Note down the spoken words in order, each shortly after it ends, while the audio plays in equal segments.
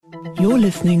You're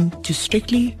listening to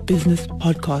Strictly Business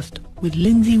Podcast with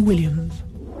Lindsay Williams.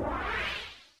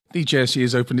 The JSE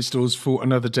has opened its doors for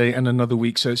another day and another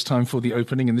week, so it's time for the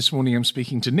opening. And this morning I'm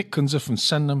speaking to Nick Kunze from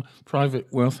Sanlam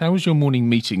Private Wealth. How was your morning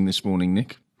meeting this morning,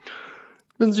 Nick?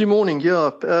 Lindsay, morning.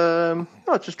 Just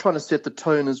trying to set the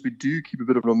tone as we do keep a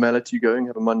bit of normality going,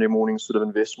 have a Monday morning sort of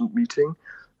investment meeting.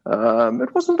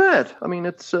 It wasn't bad. I mean,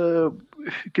 it's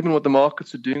given what the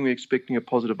markets are doing, we're expecting a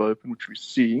positive open, which we're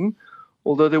seeing.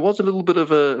 Although there was a little bit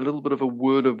of a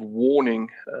word of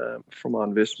warning from our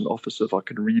investment officer, if I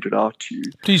could read it out to you.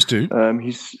 Please do.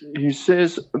 He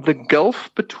says the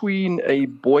gulf between a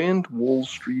buoyant Wall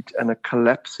Street and a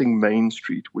collapsing Main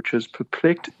Street, which has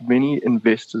perplexed many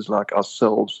investors like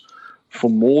ourselves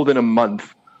for more than a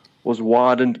month, was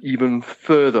widened even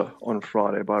further on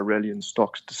Friday by rallying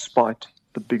stocks, despite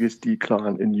the biggest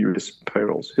decline in U.S.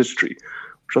 payrolls history.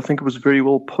 Which I think it was very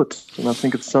well put, and I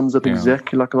think it sums up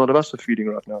exactly like a lot of us are feeling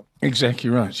right now. Exactly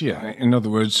right, yeah. In other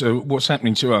words, what's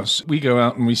happening to us, we go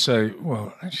out and we say,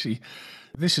 well, actually,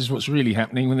 this is what's really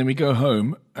happening, and then we go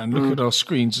home and look at our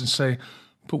screens and say,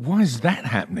 but why is that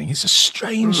happening? It's a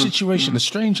strange situation, a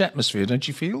strange atmosphere, don't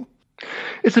you feel?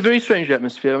 It's a very strange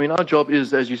atmosphere. I mean, our job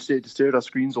is, as you said, to stare at our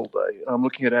screens all day. I'm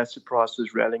looking at asset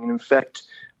prices rallying, and in fact,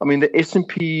 I mean, the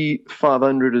S&P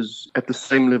 500 is at the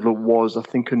same level it was, I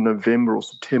think, in November or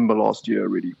September last year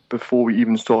already, before we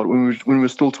even started, when we were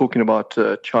still talking about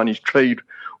Chinese trade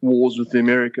wars with the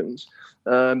Americans.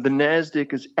 The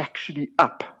NASDAQ is actually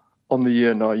up on the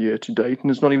year to date, and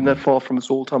it's not even that far from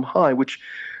its all-time high, which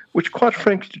quite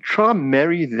frankly, to try and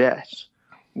marry that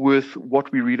with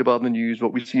what we read about in the news,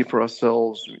 what we see for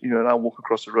ourselves, and I walk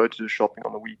across the road to do shopping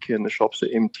on the weekend, the shops are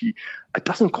empty, it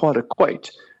doesn't quite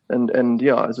equate. And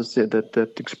as I said,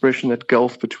 that expression, that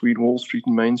gulf between Wall Street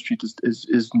and Main Street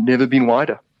is never been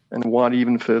wider, and wider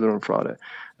even further on Friday.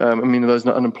 I mean, those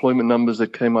unemployment numbers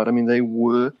that came out, I mean, they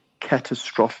were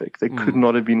catastrophic. They could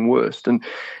not have been worse. And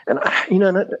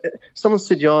someone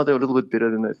said, they were a little bit better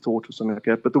than they thought or something like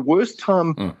that. But the worst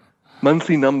time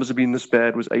monthly numbers have been this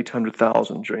bad was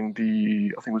 800,000 during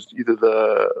I think it was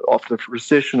either after the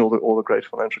recession or the great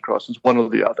financial crisis, one or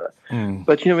the other.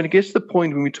 But, when it gets to the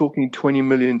point when we're talking 20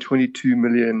 million, 22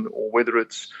 million, or whether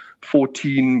it's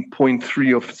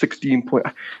 14.3 or 16 point,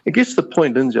 it gets to the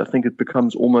point, Lindsay, I think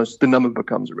the number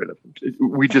becomes irrelevant.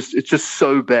 It's just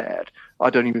so bad. I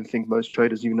don't even think most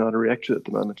traders even know how to react to it at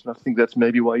the moment. And I think that's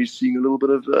maybe why you're seeing a little bit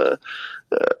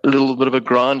of a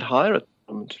grind higher at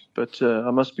the moment. But I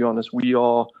must be honest, we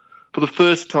are, for the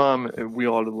first time, we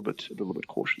are a little bit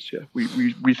cautious here.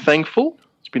 We're thankful.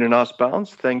 It's been a nice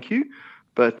bounce. Thank you.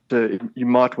 But you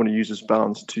might want to use this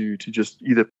bounce to just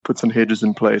either put some hedges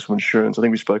in place or insurance. I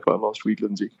think we spoke about it last week,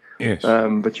 Lindsay. Yes.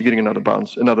 But you're getting another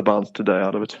bounce today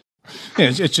out of it. Yeah,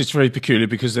 it's very peculiar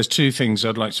because there's two things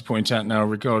I'd like to point out now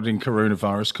regarding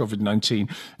coronavirus,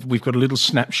 COVID-19. We've got a little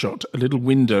snapshot, a little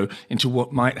window into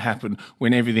what might happen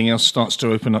when everything else starts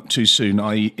to open up too soon,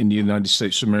 i.e. in the United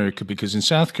States of America, because in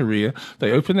South Korea,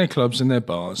 they opened their clubs and their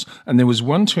bars, and there was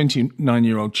one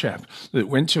 29-year-old chap that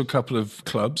went to a couple of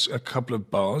clubs, a couple of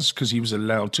bars, because he was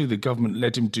allowed to. The government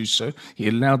let him do so. He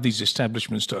allowed these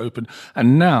establishments to open,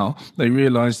 and now they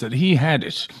realize that he had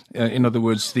it, in other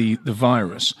words, the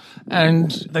virus.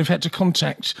 And they've had to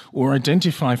contact or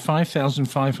identify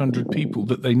 5,500 people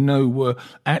that they know were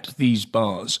at these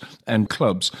bars and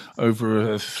clubs over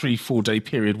a 3-4 day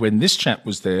period when this chap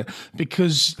was there,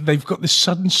 because they've got this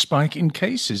sudden spike in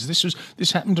cases.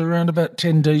 This happened around about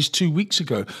 10 days, 2 weeks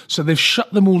ago. So they've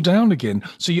shut them all down again.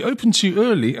 So you open too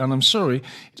early, and I'm sorry,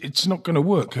 it's not going to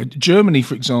work. Germany,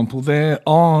 for example, their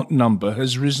R number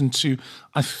has risen to,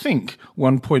 I think,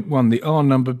 1.1, the R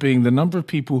number being the number of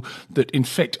people that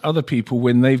infect other people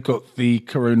when they've got the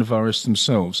coronavirus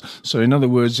themselves. So in other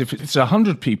words, if it's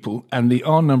 100 people and the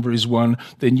R number is 1,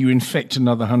 then you infect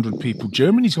another 100 people.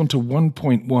 Germany's gone to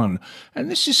 1.1.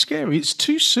 And this is scary. It's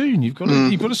too soon. You've got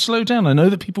to slow down. I know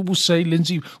that people will say,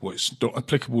 Lindsay, well, it's not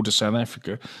applicable to South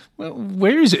Africa. Well,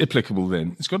 where is it applicable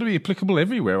then? It's got to be applicable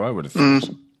everywhere, I would have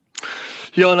thought.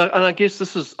 Yeah, and I guess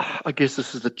this is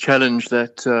the challenge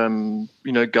that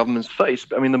governments face.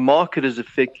 I mean, the market is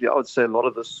effectively, I would say, a lot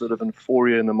of this sort of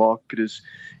euphoria in the market is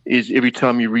every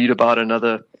time you read about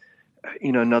another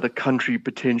country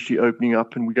potentially opening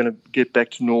up and we're going to get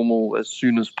back to normal as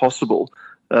soon as possible.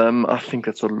 I think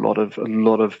that's a lot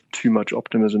of too much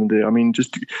optimism there. I mean,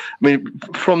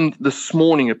 from this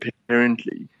morning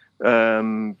apparently.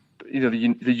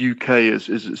 the UK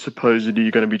is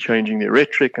supposedly going to be changing their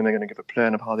rhetoric, and they're going to give a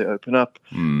plan of how they open up.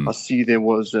 I see there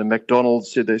was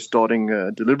McDonald's said they're starting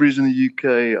deliveries in the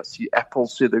UK. I see Apple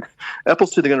said they're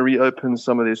going to reopen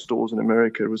some of their stores in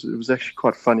America. It was actually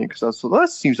quite funny because I thought that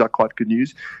seems like quite good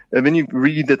news. And then you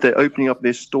read that they're opening up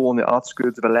their store on the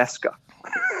outskirts of Alaska.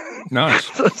 Nice.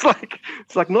 So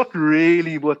it's like not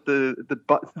really what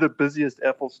the busiest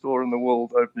Apple store in the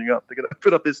world opening up. They're going to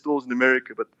put up their stores in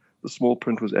America, but the small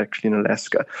print was actually in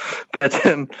Alaska.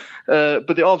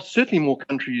 But there are certainly more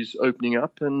countries opening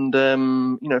up, and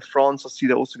France. I see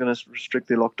they're also going to restrict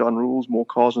their lockdown rules. More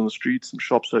cars on the streets, and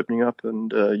shops opening up,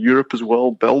 and Europe as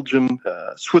well. Belgium,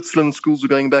 Switzerland, schools are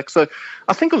going back. So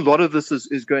I think a lot of this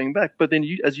is going back. But then,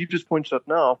 as you just pointed out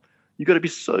now, you've got to be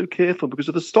so careful because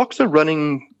if the stocks are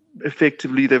running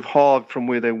effectively, they've halved from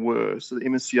where they were. So the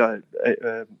MSCI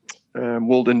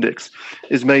World Index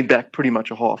is made back pretty much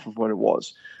a half of what it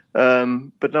was.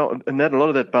 But now, a lot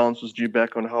of that bounce was due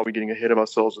back on how we're getting ahead of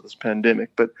ourselves with this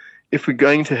pandemic. But if we're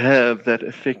going to have that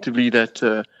effectively,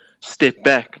 that step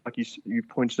back, like you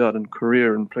pointed out in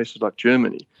Korea and places like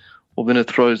Germany, well, then it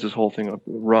throws this whole thing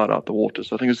right out the water.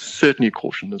 So I think it's certainly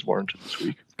caution that's warranted this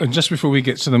week. And just before we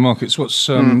get to the markets, what's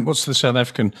the South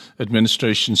African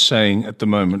administration saying at the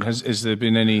moment? Has there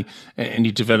been any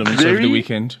developments over the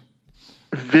weekend?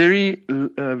 Very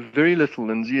little,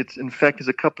 Lindsay. In fact, there's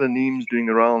a couple of names doing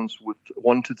the rounds with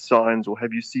wanted signs, or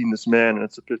have you seen this man? And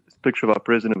it's a picture of our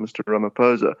president, Mr.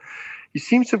 Ramaphosa. He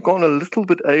seems to have gone a little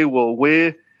bit AWOL,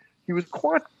 where he was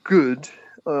quite good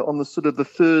on the sort of the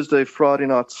Thursday, Friday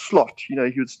night slot. He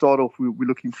would start off, we're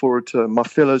looking forward to my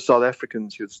fellow South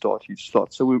Africans, he'd start each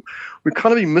slot. So we're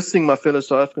kind of been missing my fellow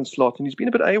South African slot, and he's been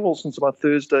a bit AWOL since about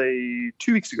Thursday,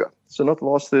 2 weeks ago. So not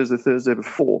last Thursday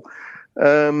before.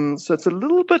 So it's a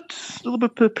little bit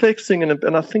perplexing,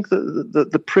 and I think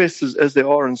the press, as they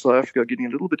are in South Africa, are getting a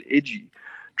little bit edgy,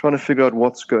 trying to figure out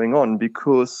what's going on,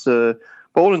 because by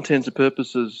all intents and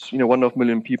purposes, 1.5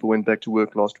 million people went back to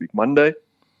work last week Monday.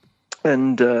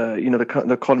 And the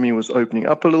economy was opening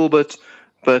up a little bit,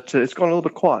 but it's gone a little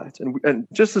bit quiet. And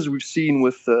just as we've seen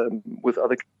with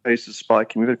other cases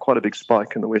spiking, we've had quite a big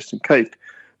spike in the Western Cape,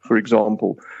 for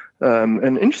example.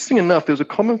 And interesting enough, there was a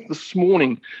comment this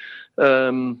morning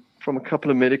from a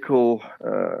couple of medical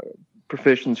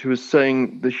professions who was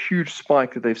saying the huge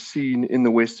spike that they've seen in the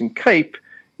Western Cape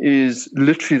is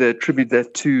literally, they attribute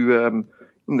that to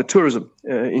in the tourism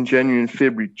in January and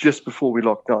February, just before we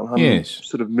locked down.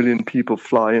 Sort of million people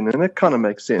fly in, and that kind of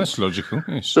makes sense. That's logical,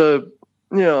 yes. So,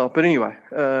 yeah, but anyway,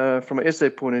 from an SA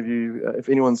point of view, if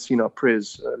anyone's seen our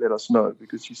prez, let us know,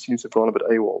 because he seems to have gone a bit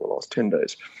AWOL the last 10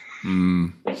 days.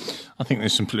 I think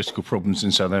there's some political problems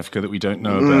in South Africa that we don't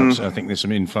know about. I think there's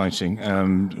some infighting.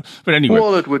 But anyway,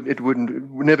 well, it would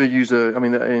never use the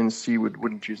ANC would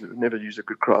never use a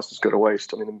good crisis go to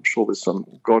waste. I mean, I'm sure there's some,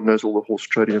 God knows, all the horse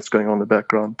trading that's going on in the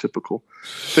background, typical.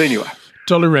 So anyway.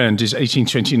 Dollar rand is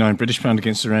 18.29, British pound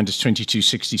against the rand is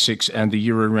 22.66, and the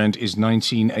euro rand is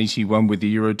 19.81, with the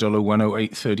euro dollar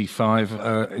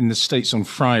 108.35. In the States on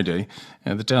Friday,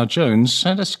 the Dow Jones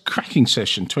had a cracking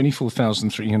session,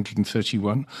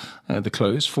 24,331. The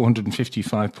close,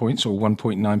 455 points, or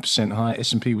 1.9% higher.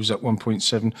 S&P was up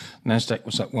 1.7%, Nasdaq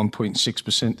was up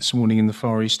 1.6% this morning in the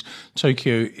Far East.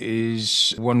 Tokyo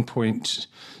is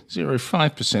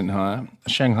 1.05% higher.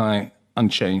 Shanghai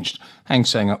unchanged. Hang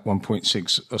Seng up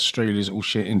 1.6%, Australia's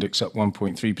all-share index up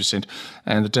 1.3%,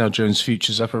 and the Dow Jones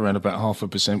futures up around about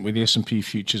 0.5%, with the S&P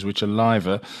futures, which are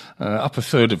liver, up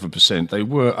 1/3%. They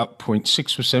were up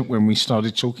 0.6% when we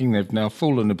started talking. They've now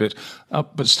fallen a bit,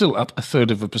 but still up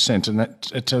 1/3%, and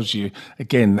that tells you,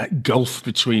 again, that gulf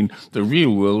between the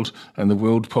real world and the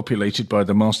world populated by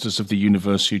the masters of the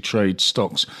universe who trade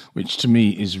stocks, which to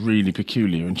me is really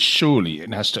peculiar, and surely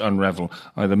it has to unravel.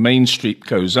 Either Main Street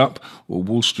goes up or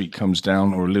Wall Street comes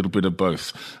down, or a little bit of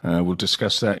both. We'll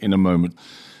discuss that in a moment.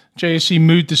 JSE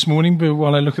mood this morning, but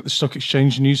while I look at the Stock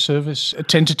Exchange News Service,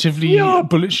 tentatively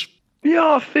bullish?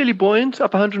 Yeah, fairly buoyant,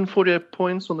 up 148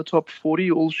 points on the top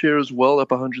 40. All share as well, up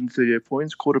 138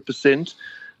 points, 0.25%.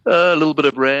 A little bit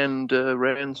of rand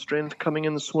strength coming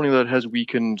in this morning, though it has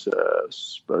weakened, I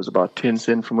suppose, about 10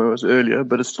 cents from where it was earlier,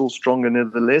 but it's still stronger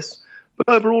nevertheless. But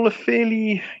overall, a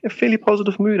fairly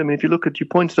positive mood. I mean, if you look at, you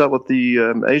pointed out what the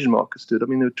Asian markets did. I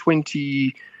mean, there's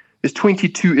 22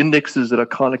 indexes that I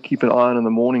kind of keep an eye on in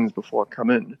the mornings before I come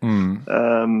in,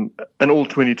 and all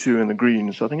 22 in the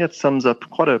green. So I think that sums up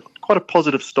quite a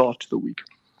positive start to the week.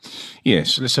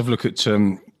 Yes, let's have a look at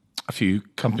a few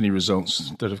company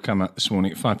results that have come out this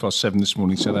morning at 7:05 this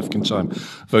morning, South African time.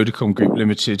 Vodacom Group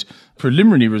Limited,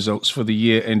 preliminary results for the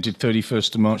year ended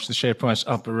 31st of March. The share price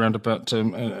up around about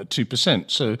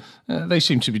 2%. So they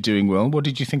seem to be doing well. What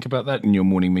did you think about that in your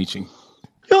morning meeting?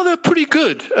 Yeah, they're pretty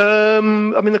good. I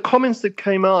mean, the comments that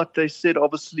came out, they said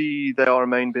obviously they are a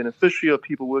main beneficiary of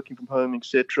people working from home,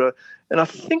 etc. And I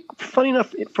think, funny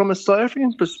enough, from a South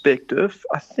African perspective,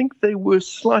 I think they were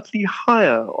slightly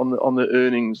higher on the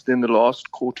earnings than the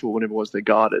last quarter or whenever it was they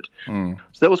guided. So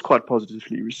that was quite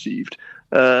positively received.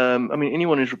 I mean,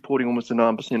 anyone who's reporting almost a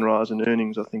 9% rise in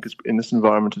earnings, I think, in this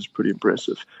environment is pretty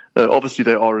impressive. Obviously,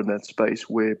 they are in that space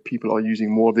where people are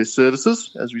using more of their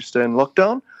services as we stay in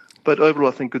lockdown. But overall,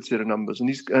 I think good set of numbers. And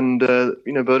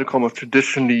Vodacom are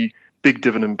traditionally big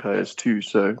dividend payers too,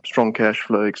 so strong cash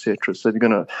flow, etc. So these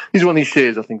are one of these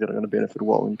shares I think that are going to benefit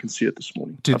well, and you can see it this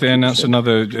morning. Did they announce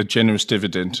another generous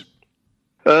dividend?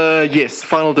 Yes,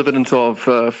 final dividend of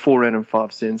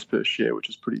R4.05 per share, which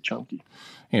is pretty chunky.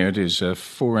 Yeah, it is.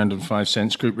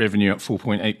 R4.05. Group revenue up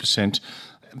 4.8%.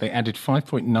 They added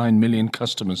 5.9 million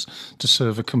customers to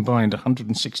serve a combined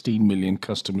 116 million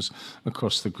customers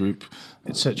across the group,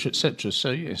 etc., etc.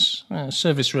 So, yes,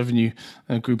 service revenue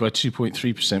grew by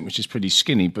 2.3%, which is pretty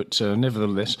skinny, but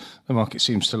nevertheless, the market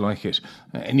seems to like it.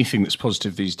 Anything that's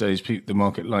positive these days, the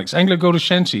market likes. Anglo Gold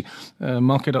Ashanti,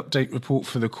 market update report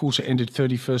for the quarter ended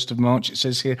 31st of March. It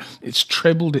says here it's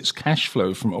trebled its cash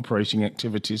flow from operating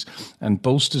activities and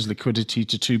bolsters liquidity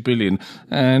to 2 billion.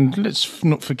 And let's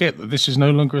not forget that this is no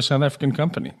longer a South African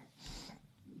company.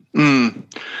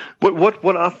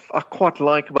 What I quite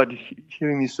like about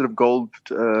hearing these sort of gold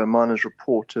miners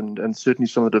report, and certainly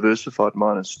some of the diversified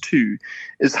miners too,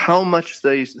 is how much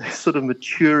they're sort of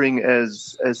maturing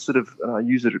as sort of, and I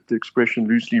use the expression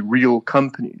loosely, real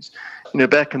companies.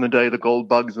 Back in the day, the gold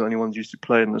bugs were the only ones used to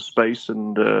play in the space,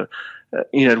 and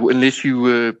unless you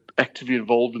were actively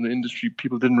involved in the industry,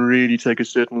 people didn't really take a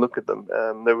certain look at them.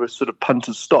 They were sort of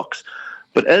punter stocks.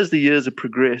 But as the years have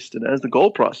progressed and as the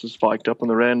gold price has spiked up and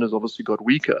the rand has obviously got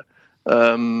weaker,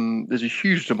 there's a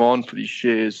huge demand for these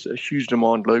shares, a huge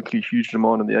demand locally, huge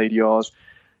demand in the ADRs.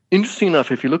 Interesting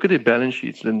enough, if you look at their balance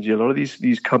sheets, Lindsay, a lot of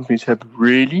these companies have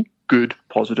really good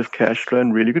positive cash flow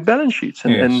and really good balance sheets.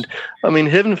 And I mean,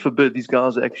 heaven forbid these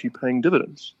guys are actually paying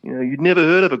dividends. You'd never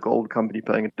heard of a gold company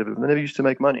paying a dividend. They never used to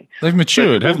make money. They've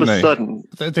matured, haven't they? All of a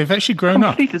sudden, they've actually grown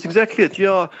up. That's exactly it,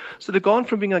 yeah. So they've gone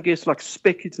from being, I guess, like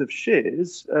speculative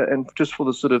shares and just for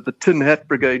the sort of the tin hat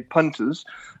brigade punters,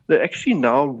 they're actually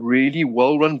now really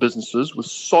well-run businesses with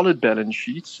solid balance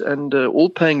sheets and all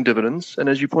paying dividends. And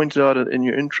as you pointed out in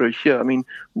your intro here, I mean,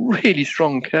 really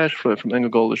strong cash flow from Anglo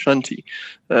Gold Ashanti,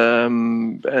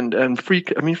 and free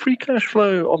cash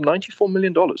flow of $94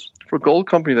 million for a gold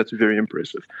company. That's very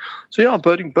impressive. So yeah,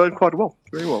 boding quite well,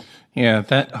 very well. Yeah,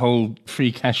 that whole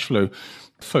free cash flow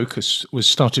focus was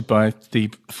started by the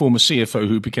former CFO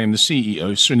who became the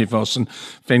CEO, Srinivasan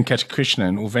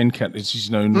Venkatakrishnan, or Venkat as he's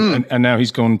known, and now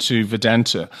he's gone to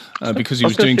Vedanta because he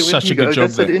was doing such a good job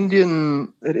there.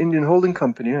 That's that Indian holding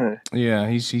company, yeah. Yeah,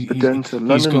 he's Vedanta,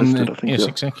 he's gone listed, there. I think, yes, yeah.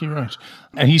 exactly right.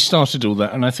 And he started all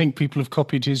that, and I think people have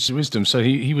copied his wisdom. So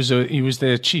he was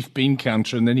their chief bean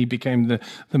counter, and then he became the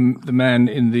man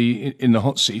in the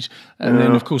hot seat. And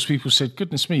then of course people said,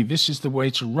 "Goodness me, this is the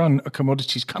way to run a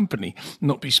commodities company,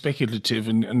 not be speculative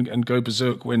and go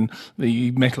berserk when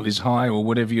the metal is high or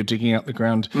whatever you're digging out the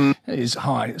ground is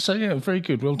high." So yeah, very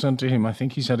good. Well done to him. I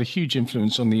think he's had a huge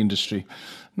influence on the industry.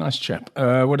 Nice chap.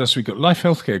 What else we got? Life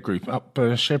Healthcare Group up,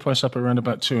 share price up around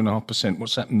about 2.5%.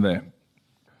 What's happened there?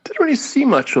 Didn't really see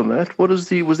much on that. Was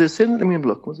there seven? Let me have a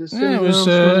look. Was there seven?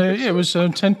 It was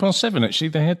 7:10 actually.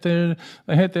 They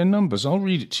had their numbers. I'll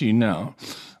read it to you now.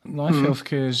 Life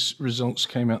Healthcare's results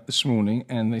came out this morning,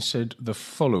 and they said the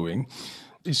following.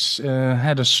 This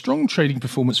had a strong trading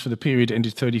performance for the period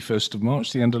ended 31st of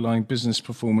March. The underlying business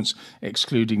performance,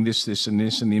 excluding this, and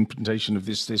this, and the implementation of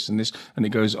this, and this, and it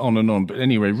goes on and on. But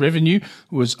anyway, revenue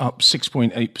was up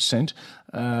 6.8%.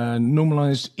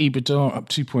 Normalized EBITDA up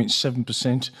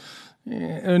 2.7%.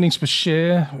 Earnings per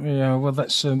share, well,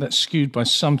 that's skewed by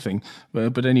something,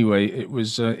 but anyway, it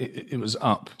was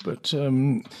up. But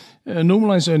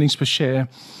normalized earnings per share.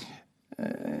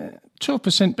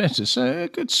 12% better, so a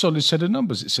good solid set of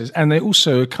numbers, it says. And they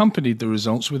also accompanied the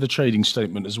results with a trading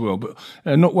statement as well, but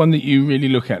not one that you really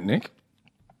look at, Nick.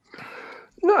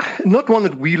 No, not one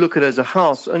that we look at as a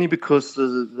house, only because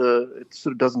it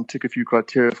sort of doesn't tick a few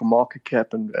criteria for market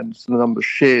cap and the number of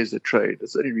shares that trade.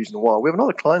 That's the only reason why. We have a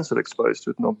lot of clients that are exposed to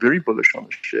it and are very bullish on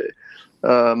the share.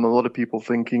 A lot of people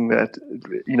thinking that,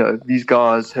 these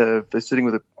guys they're sitting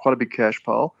with quite a big cash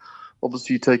pile.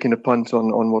 obviously taking a punt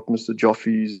on what Mr.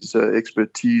 Joffe's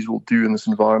expertise will do in this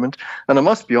environment. And I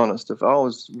must be honest, if I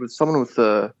was with someone with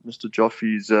Mr.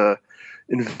 Joffe's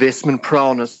investment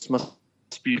prowess, must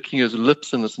be licking his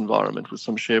lips in this environment with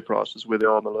some share prices where they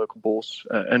are on the local bourse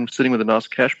and sitting with a nice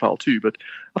cash pile too. But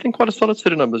I think quite a solid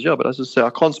set of numbers, yeah. But as I say, I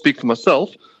can't speak for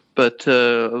myself, but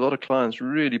a lot of clients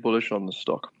really bullish on the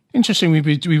stock. Interesting.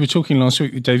 We were talking last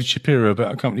week with David Shapiro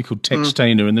about a company called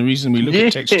Textainer, and the reason we look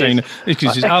at Textainer is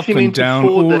because it's up and down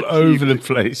all over the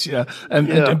place. Yeah,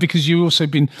 and because you've also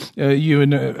been, you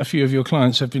and a few of your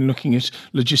clients have been looking at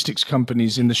logistics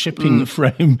companies in the shipping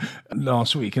frame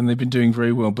last week, and they've been doing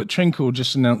very well. But Trencor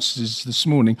just announced this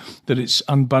morning that it's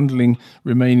unbundling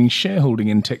remaining shareholding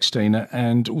in Textainer,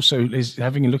 and also is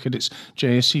having a look at its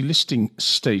JSE listing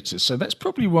status. So that's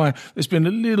probably why there's been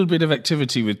a little bit of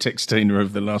activity with Textainer over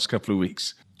the last couple of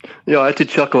weeks. Yeah, I had to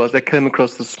chuckle as that came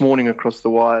across this morning across the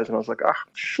wires, and I was like, I'm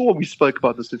sure we spoke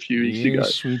about this a few weeks ago.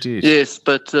 Yes, we did. Yes,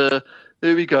 but there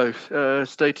we go.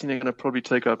 Stating they're going to probably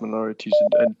take out minorities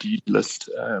and delist.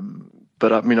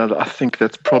 But I mean, I think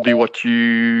that's probably what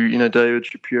David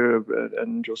Shapiro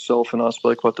and yourself and I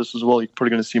spoke about this as well. You're probably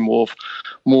going to see more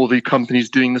of the companies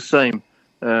doing the same.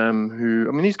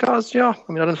 These guys, I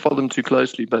don't follow them too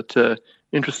closely, but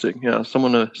interesting. Yeah,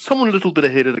 someone a little bit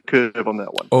ahead of the curve on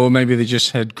that one. Or maybe they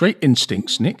just had great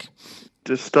instincts, Nick.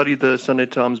 Just study the Sunday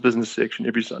Times business section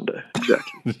every Sunday.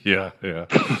 Exactly. Yeah.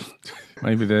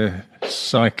 Maybe they're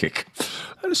psychic.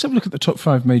 Let's have a look at the top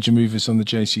 5 major movers on the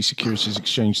JSE Securities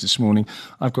Exchange this morning.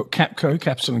 I've got Capco,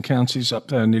 Capital and Counties, up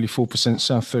there nearly 4%,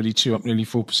 South 32 up nearly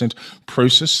 4%,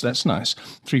 Prosus, that's nice,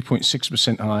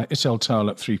 3.6% higher, Italtile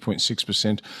up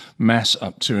 3.6%, Mass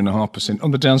up 2.5%.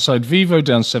 On the downside, Vivo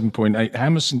down 7.8%,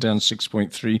 Hammerson down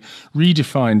 6.3%,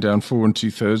 Redefine down 4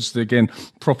 2/3. Again,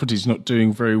 property's not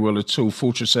doing very well at all.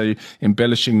 Fortress A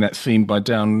embellishing that theme by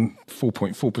down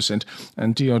 4.4%,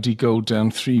 and DRD Gold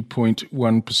down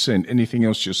 3.1%. Anything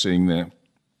else you're seeing there?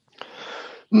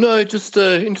 No, just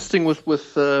interesting with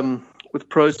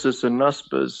Prosus and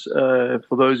Naspers.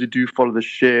 For those who do follow the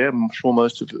share, I'm sure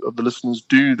most of the listeners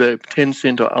do. The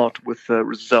Tencent are out with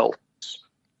results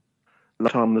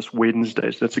time this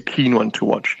Wednesday, so that's a keen one to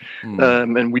watch.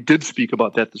 And we did speak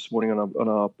about that this morning on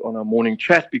our morning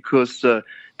chat, because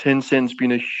Tencent's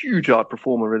been a huge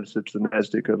outperformer relative to the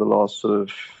Nasdaq over the last sort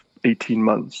of 18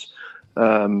 months.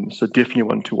 So definitely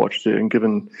one to watch there, and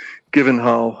given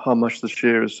how much the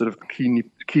share is sort of keenly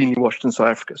watched in South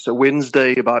Africa. So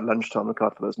Wednesday about lunchtime, look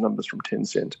out for those numbers from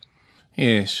Tencent.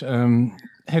 Yes.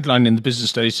 Headline in the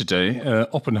Business Day today,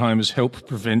 Oppenheimer's help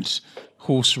prevent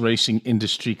horse racing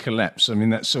industry collapse. I mean,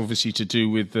 that's obviously to do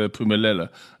with Phumelela,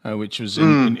 which was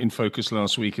in focus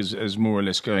last week as more or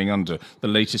less going under, the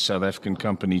latest South African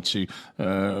company to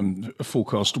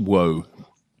forecast woe.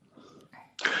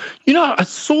 I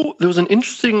saw there was an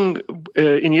interesting,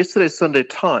 in yesterday's Sunday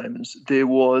Times, there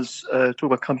was, talk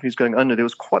about companies going under, there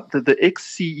was quite the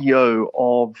ex-CEO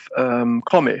of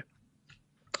Comair,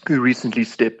 who recently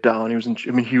stepped down. He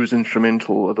was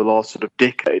instrumental over the last sort of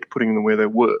decade putting them where they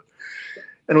were.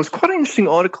 And it was quite an interesting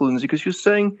article, because you're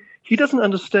saying he doesn't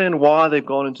understand why they've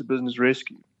gone into business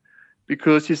rescue,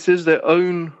 because he says they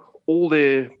own all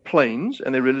their planes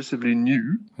and they're relatively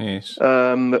new. Yes.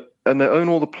 And they own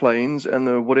all the planes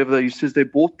and whatever. He says they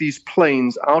bought these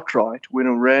planes outright when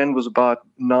a rand was about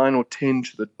 9 or 10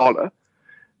 to the dollar.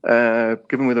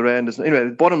 Given where the rand is. Anyway,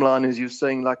 the bottom line is you're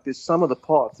saying like there's some of the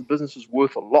parts, the business is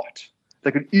worth a lot. They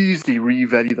could easily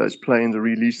revalue those planes or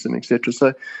release them, etc. So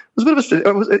it was a bit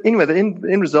of anyway, the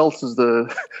end result is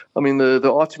the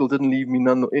article didn't leave me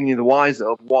any the wiser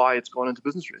of why it's gone into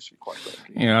business rescue, quite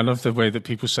frankly. Yeah, I love the way that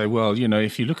people say, well,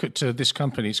 if you look at this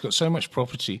company, it's got so much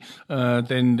property,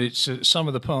 then it's some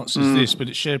of the parts is this, but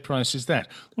its share price is that.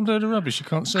 Well, load of rubbish. You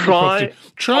can't sell the property.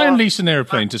 Try and lease an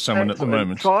airplane to someone at the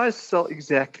moment. Try sell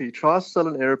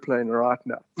an airplane right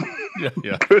now.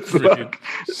 Yeah. Good luck.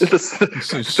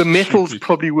 The metal's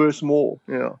probably worth more.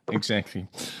 Yeah, exactly.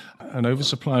 An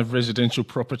oversupply of residential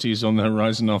property is on the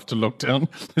horizon after lockdown.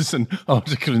 There's an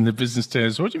article in the Business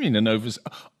Tales. What do you mean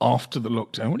after the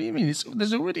lockdown? What do you mean?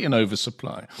 There's already an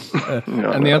oversupply.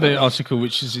 And the other article,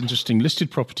 which is interesting,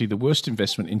 listed property, the worst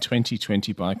investment in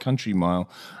 2020 by a country mile.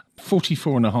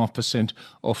 44.5%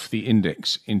 off the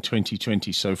index in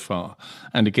 2020 so far.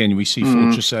 And again, we see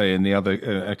Fortress A and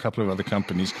a couple of other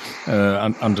companies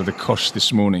under the cosh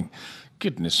this morning.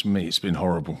 Goodness me, it's been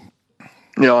horrible.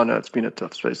 Yeah, I know it's been a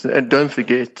tough space. And don't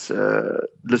forget,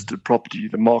 listed property,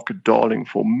 the market darling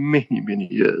for many, many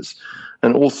years.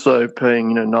 And also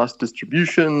paying, nice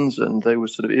distributions, and they were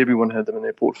everyone had them in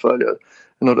their portfolio.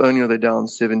 And not only are they down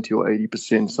 70 or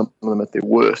 80%, some of them at their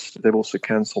worst, they've also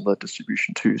cancelled that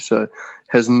distribution too. So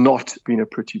has not been a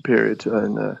pretty period to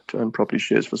own property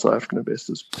shares for South African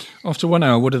investors. After 1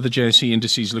 hour, what are the JSE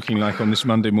indices looking like on this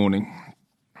Monday morning?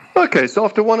 Okay, so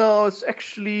after 1 hour,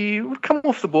 we've come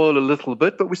off the boil a little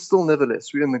bit, but we're still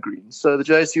nevertheless, we're in the green. So the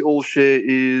JSE All Share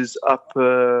is up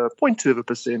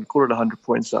 0.2%, call it 100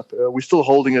 points up. We're still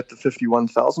holding at the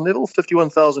 51,000 level,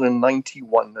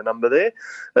 51,091, the number there.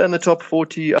 And the top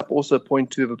 40 up also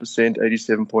 0.2%,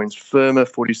 87 points firmer,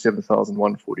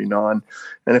 47,149.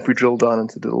 And if we drill down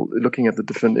into looking at the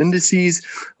different indices,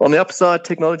 on the upside,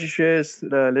 technology shares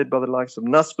led by the likes of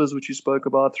Naspers, which you spoke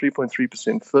about,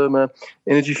 3.3% firmer.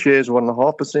 Energy shares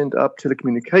 1.5% up.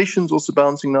 Telecommunications also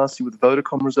bouncing nicely with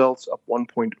Vodacom results up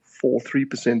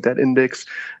 1.43%, that index.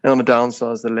 And on the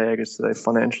downside, the lag is today.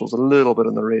 Financials a little bit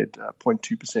in the red,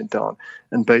 0.2% down.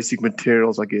 And basic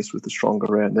materials, I guess, with the stronger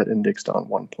rand, that index down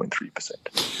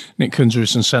 1.3%. Nick Kunze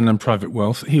is from Sanlam Private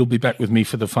Wealth. He'll be back with me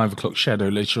for the 5 o'clock shadow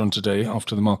later on today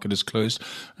after the market is closed.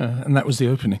 And that was the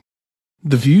opening.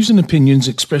 The views and opinions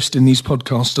expressed in these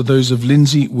podcasts are those of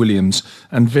Lindsay Williams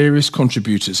and various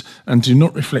contributors and do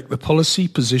not reflect the policy,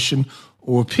 position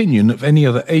or opinion of any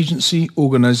other agency,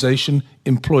 organisation,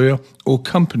 employer or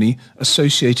company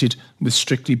associated with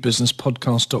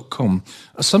strictlybusinesspodcast.com.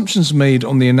 Assumptions made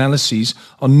on the analyses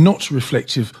are not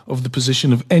reflective of the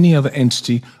position of any other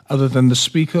entity other than the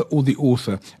speaker or the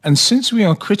author. And since we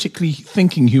are critically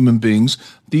thinking human beings,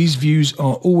 these views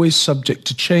are always subject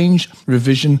to change,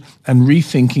 revision and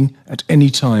rethinking at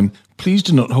any time. Please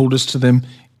do not hold us to them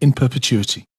in perpetuity.